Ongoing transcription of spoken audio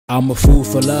I'm a fool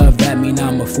for love, that mean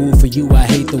I'm a fool for you. I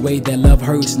hate the way that love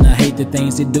hurts and I hate the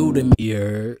things it do to me.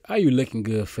 Yeah, are you looking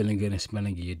good, feeling good, and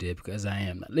smelling good? You did, because I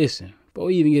am. Now listen, before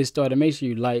we even get started, make sure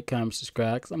you like, comment,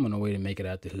 subscribe, because I'm on the way to make it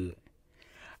out the hood.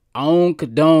 I don't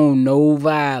condone no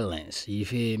violence, you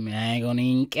feel me? I ain't gonna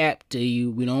even cap to you.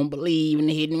 We don't believe in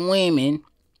hitting women.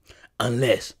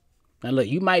 Unless, now look,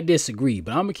 you might disagree,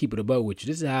 but I'm gonna keep it above with you.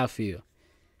 This is how I feel.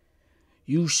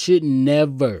 You should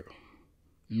never,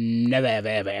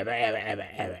 ever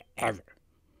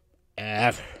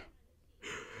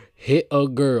hit a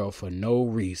girl for no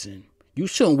reason. You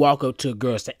shouldn't walk up to a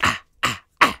girl and say,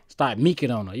 start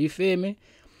meeking on her. You feel me?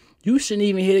 You shouldn't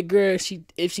even hit a girl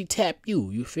if she tap you.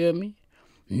 You feel me?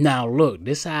 Now look,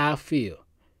 this is how I feel.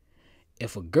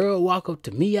 If a girl walk up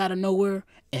to me out of nowhere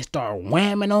and start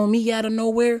whamming on me out of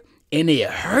nowhere and it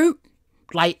hurt,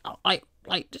 like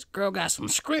this girl got some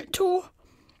script to her,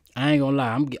 I ain't gonna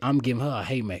lie, I'm giving her a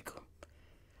haymaker.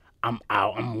 I'm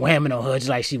whamming on her just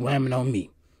like she whamming on me.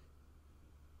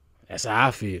 That's how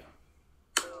I feel.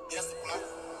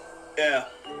 Yeah,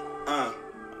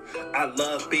 I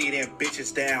love beating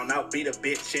bitches down. I'll beat a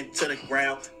bitch into the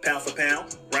ground, pound for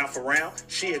pound, round for round.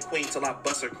 She a queen till I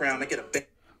bust her crown. I get a bit.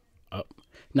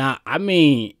 Now, I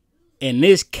mean, in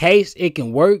this case, it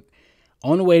can work.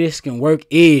 Only way this can work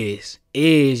is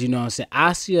you know what I'm saying.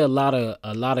 I see a lot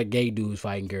of gay dudes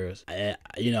fighting girls.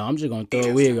 You know, I'm just gonna throw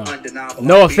a wig on.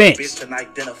 No offense.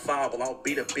 I'll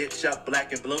beat a bitch up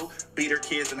black and blue. Beat her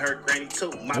kids and her granny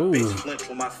too. My bitch flinch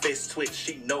when my fist twitch.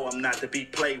 She know I'm not to be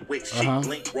played with. She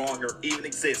blink wrong or even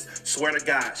exist. Swear to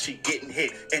God, she getting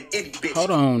hit. And any bitch.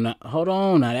 Hold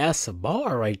on. Now that's a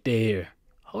bar right there.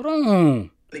 Hold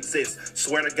on. Exist.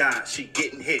 Swear to God, she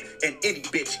getting hit. And any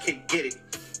bitch can get it.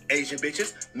 Asian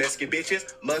bitches, Mexican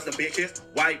bitches, Muslim bitches,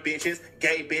 white bitches,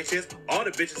 gay bitches, all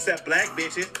the bitches except black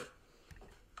bitches.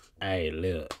 Hey,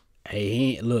 look.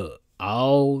 Hey, look.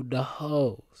 All the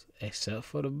hoes except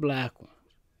for the black ones.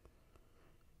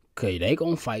 Okay, they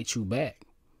gonna fight you back.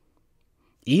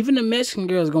 Even the Mexican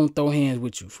girls gonna throw hands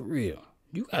with you, for real.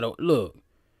 You gotta, look.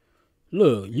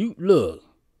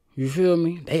 You feel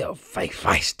me? They are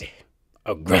feisty,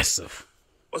 aggressive.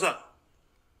 What's up?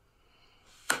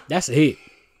 That's a hit.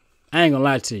 I ain't gonna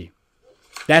lie to you.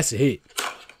 That's a hit.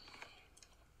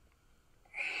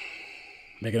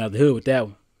 Making out the hood with that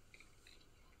one.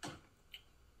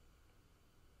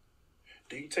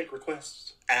 Do you take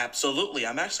requests? Absolutely.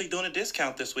 I'm actually doing a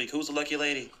discount this week. Who's the lucky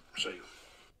lady? I'll show you.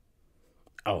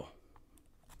 Oh.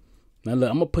 Now look,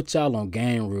 I'm gonna put y'all on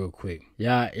game real quick.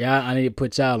 Y'all, I need to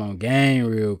put y'all on game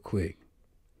real quick.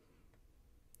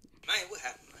 Man, what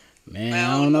happened? Man,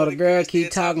 I don't know. The girl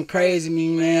keep talking crazy to me,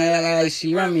 man. Like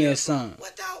she run me or something.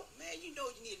 What dog? Man, you know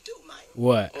what you need to do, man.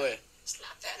 What?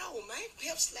 Slap that hoe, man.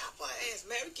 Pimp slap her ass,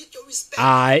 man. Get your respect.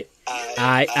 Alright.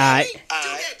 Do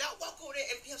that, dog. Walk over there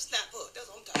and pimp slap her. That's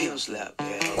what I'm talking about. Pimp slap,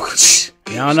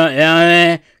 yeah. Y'all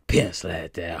know, pimp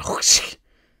slap that.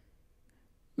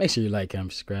 Make sure you like,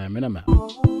 comment, subscribe, man. I'm out.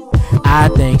 I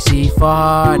think she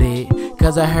farted,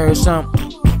 cause I heard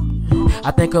something.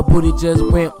 I think her booty just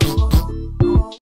went.